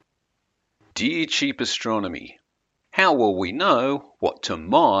Dear Cheap Astronomy, how will we know what to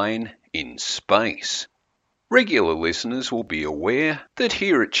mine in space? Regular listeners will be aware that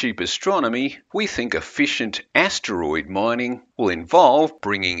here at Cheap Astronomy, we think efficient asteroid mining will involve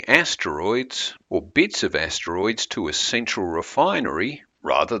bringing asteroids or bits of asteroids to a central refinery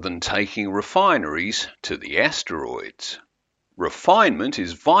rather than taking refineries to the asteroids. Refinement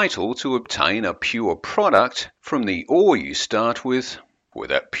is vital to obtain a pure product from the ore you start with, where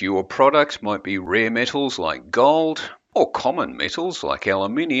that pure product might be rare metals like gold, or common metals like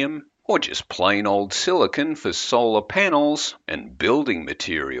aluminium, or just plain old silicon for solar panels and building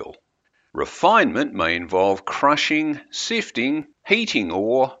material. Refinement may involve crushing, sifting, heating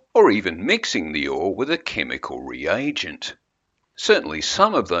ore, or even mixing the ore with a chemical reagent. Certainly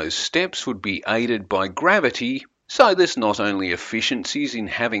some of those steps would be aided by gravity, so there's not only efficiencies in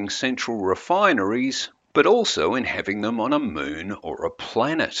having central refineries, but also in having them on a moon or a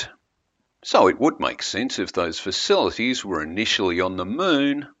planet. So it would make sense if those facilities were initially on the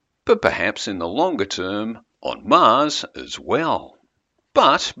moon, but perhaps in the longer term on Mars as well.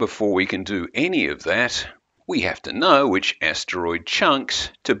 But before we can do any of that, we have to know which asteroid chunks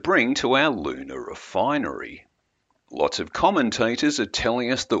to bring to our lunar refinery. Lots of commentators are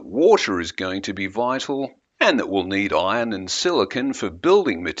telling us that water is going to be vital, and that we'll need iron and silicon for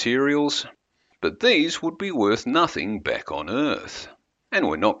building materials, but these would be worth nothing back on Earth. And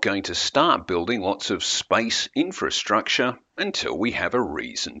we're not going to start building lots of space infrastructure until we have a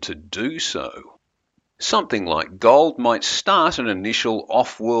reason to do so. Something like gold might start an initial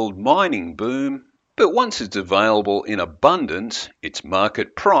off-world mining boom, but once it's available in abundance, its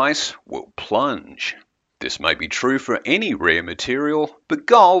market price will plunge. This may be true for any rare material, but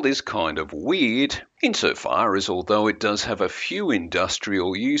gold is kind of weird, insofar as although it does have a few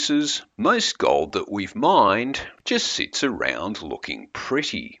industrial uses, most gold that we've mined just sits around looking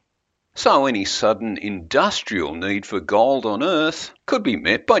pretty. So any sudden industrial need for gold on Earth could be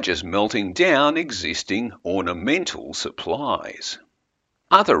met by just melting down existing ornamental supplies.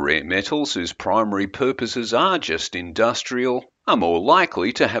 Other rare metals whose primary purposes are just industrial are more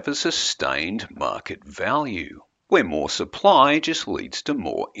likely to have a sustained market value, where more supply just leads to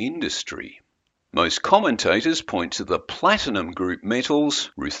more industry. Most commentators point to the platinum group metals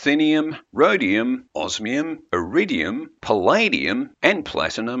ruthenium, rhodium, osmium, iridium, palladium, and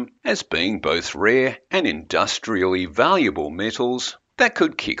platinum as being both rare and industrially valuable metals that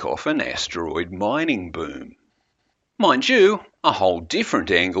could kick off an asteroid mining boom. Mind you, a whole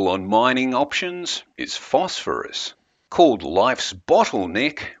different angle on mining options is phosphorus. Called life's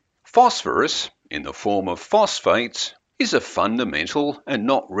bottleneck, phosphorus, in the form of phosphates, is a fundamental and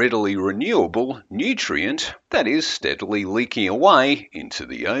not readily renewable nutrient that is steadily leaking away into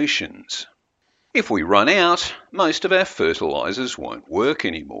the oceans. If we run out, most of our fertilizers won't work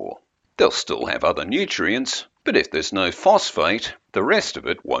anymore. They'll still have other nutrients, but if there's no phosphate, the rest of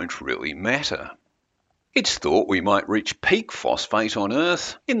it won't really matter. It's thought we might reach peak phosphate on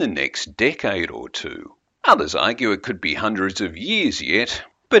Earth in the next decade or two. Others argue it could be hundreds of years yet,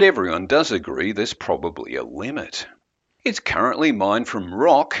 but everyone does agree there's probably a limit. It's currently mined from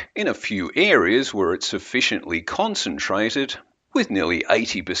rock in a few areas where it's sufficiently concentrated, with nearly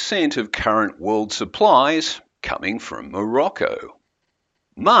 80% of current world supplies coming from Morocco.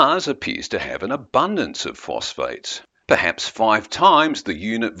 Mars appears to have an abundance of phosphates, perhaps 5 times the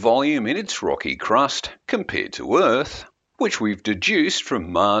unit volume in its rocky crust compared to Earth, which we've deduced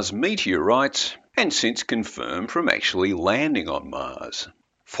from Mars meteorites and since confirmed from actually landing on Mars.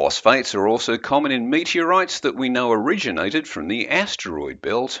 Phosphates are also common in meteorites that we know originated from the asteroid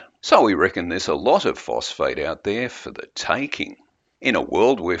belt, so we reckon there's a lot of phosphate out there for the taking. In a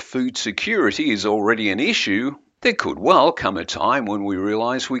world where food security is already an issue, there could well come a time when we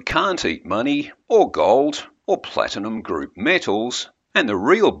realise we can't eat money or gold or platinum group metals, and the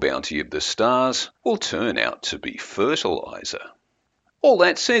real bounty of the stars will turn out to be fertilizer. All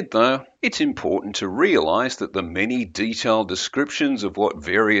that said though, it's important to realise that the many detailed descriptions of what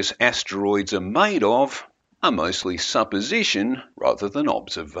various asteroids are made of are mostly supposition rather than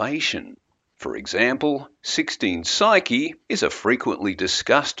observation. For example, 16 Psyche is a frequently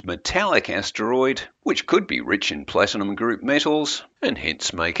discussed metallic asteroid which could be rich in platinum group metals and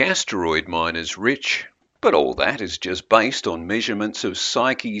hence make asteroid miners rich. But all that is just based on measurements of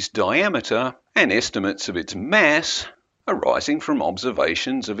Psyche's diameter and estimates of its mass arising from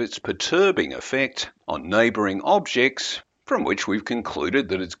observations of its perturbing effect on neighbouring objects, from which we've concluded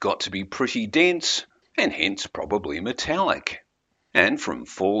that it's got to be pretty dense and hence probably metallic. And from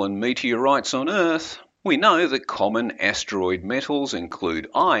fallen meteorites on Earth, we know that common asteroid metals include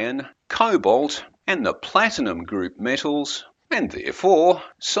iron, cobalt, and the platinum group metals, and therefore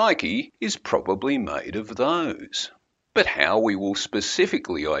Psyche is probably made of those. But how we will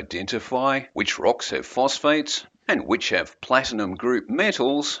specifically identify which rocks have phosphates and which have platinum group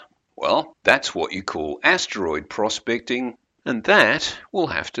metals, well, that's what you call asteroid prospecting, and that will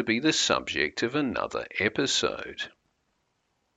have to be the subject of another episode.